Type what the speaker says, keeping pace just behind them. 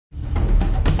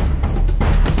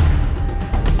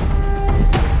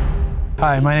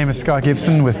Hi, my name is Scott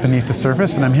Gibson with Beneath the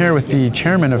Surface, and I'm here with the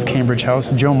chairman of Cambridge House,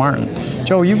 Joe Martin.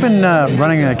 Joe, you've been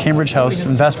running Cambridge House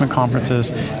investment conferences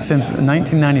since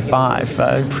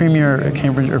 1995,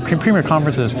 premier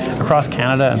conferences across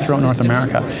Canada and throughout North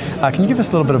America. Can you give us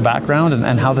a little bit of background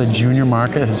and how the junior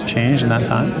market has changed in that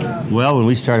time? Well, when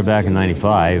we started back in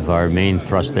 '95, our main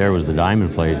thrust there was the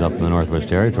diamond plays up in the Northwest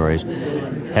Territories.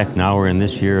 Heck, now we're in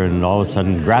this year, and all of a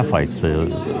sudden, graphite's the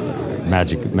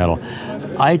magic metal.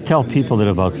 I tell people that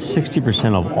about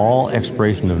 60% of all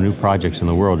exploration of new projects in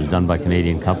the world is done by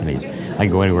Canadian companies. I can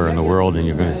go anywhere in the world and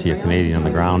you're going to see a Canadian on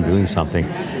the ground doing something.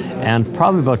 And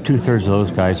probably about 2/3 of those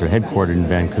guys are headquartered in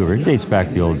Vancouver. It dates back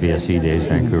to the old VSE days,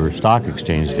 Vancouver Stock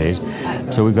Exchange days.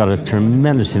 So we've got a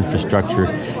tremendous infrastructure.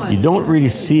 You don't really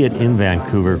see it in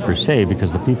Vancouver per se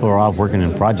because the people are all working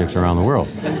in projects around the world.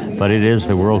 But it is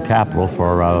the world capital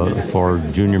for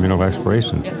junior mineral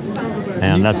exploration.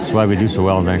 And that's why we do so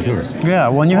well in Vancouver. Yeah,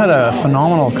 well, you had a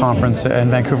phenomenal conference in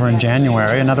Vancouver in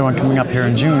January, another one coming up here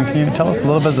in June. Can you tell us a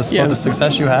little bit about the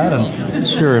success you had?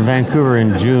 Sure, in Vancouver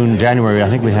in January, I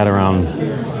think we had around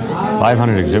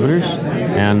 500 exhibitors,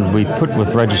 and we put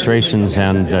with registrations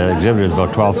and exhibitors,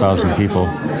 about 12,000 people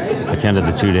attended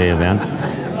the two-day event.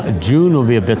 June will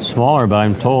be a bit smaller, but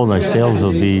I'm told our sales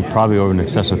will be probably over in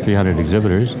excess of 300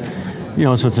 exhibitors. You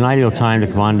know, so it's an ideal time to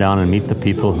come on down and meet the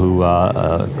people who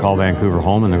call Vancouver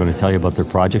home, and they're going to tell you about their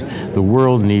projects. The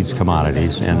world needs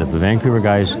commodities, and if the Vancouver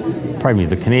guys,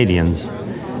 the Canadians,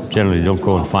 generally don't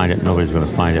go and find it, nobody's going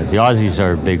to find it. The Aussies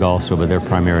are big also, but they're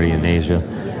primarily in Asia.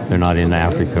 They're not in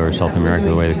Africa or South America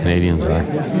the way the Canadians are.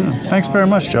 Yeah. Thanks very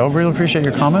much, Joe. Really appreciate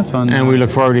your comments on. And we look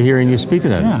forward to hearing you speak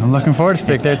at it. Yeah, I'm looking forward to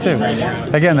speak there too.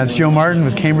 Again, that's Joe Martin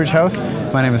with Cambridge House.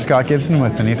 My name is Scott Gibson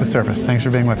with Beneath the Surface. Thanks for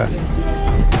being with us.